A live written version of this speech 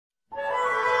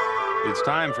It's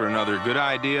time for another good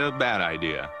idea, bad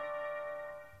idea.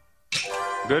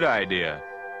 Good idea.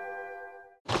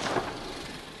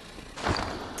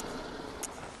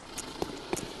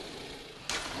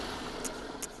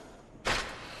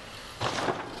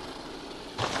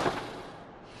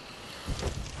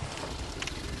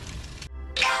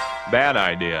 Bad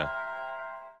idea.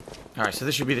 Alright, so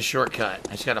this should be the shortcut.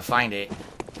 I just gotta find it.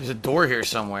 There's a door here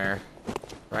somewhere.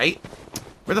 Right?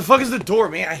 Where the fuck is the door,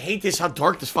 man? I hate this, how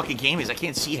dark this fucking game is. I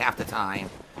can't see half the time.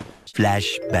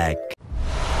 Flashback.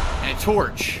 And a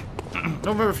torch. Don't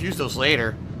remember if I used those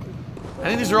later. I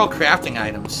think these are all crafting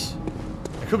items.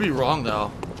 I could be wrong,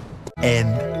 though.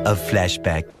 End of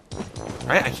flashback.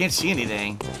 Right? I can't see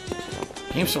anything.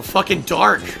 The game's so fucking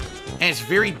dark. And it's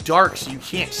very dark, so you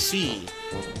can't see.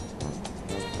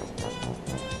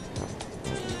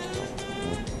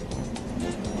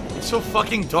 It's so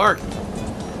fucking dark.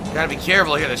 Gotta be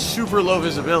careful here. There's super low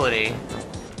visibility.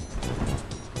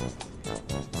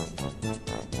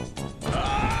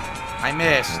 I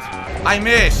missed. I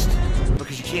missed!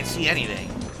 Because you can't see anything.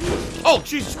 Oh,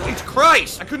 Jesus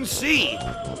Christ! I couldn't see!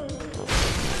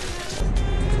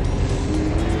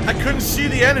 I couldn't see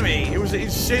the enemy. It was an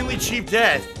insanely cheap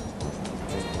death.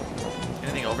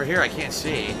 Anything over here? I can't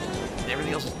see.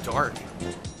 Everything else is dark.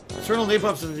 Eternal nade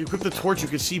buffs. If you equip the torch, you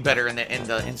can see better in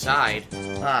the inside.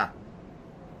 Ah.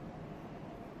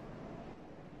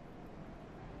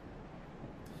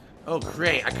 Oh,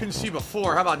 great. I couldn't see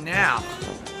before. How about now?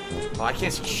 Oh, I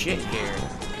can't see shit here.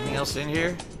 Anything else in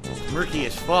here? It's murky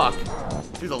as fuck.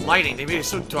 Through the lighting, they made it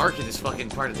so dark in this fucking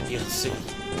part of the DLC.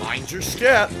 Mind your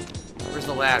step. Where's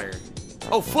the ladder?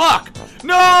 Oh, fuck!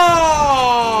 No!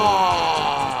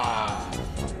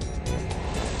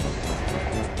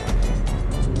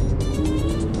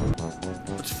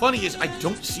 What's funny is I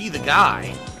don't see the guy.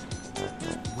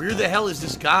 Where the hell is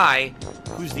this guy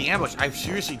who's the ambush? I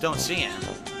seriously don't see him.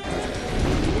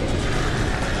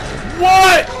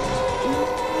 What?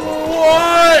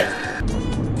 What?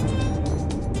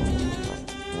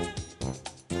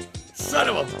 Son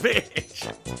of a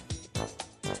bitch.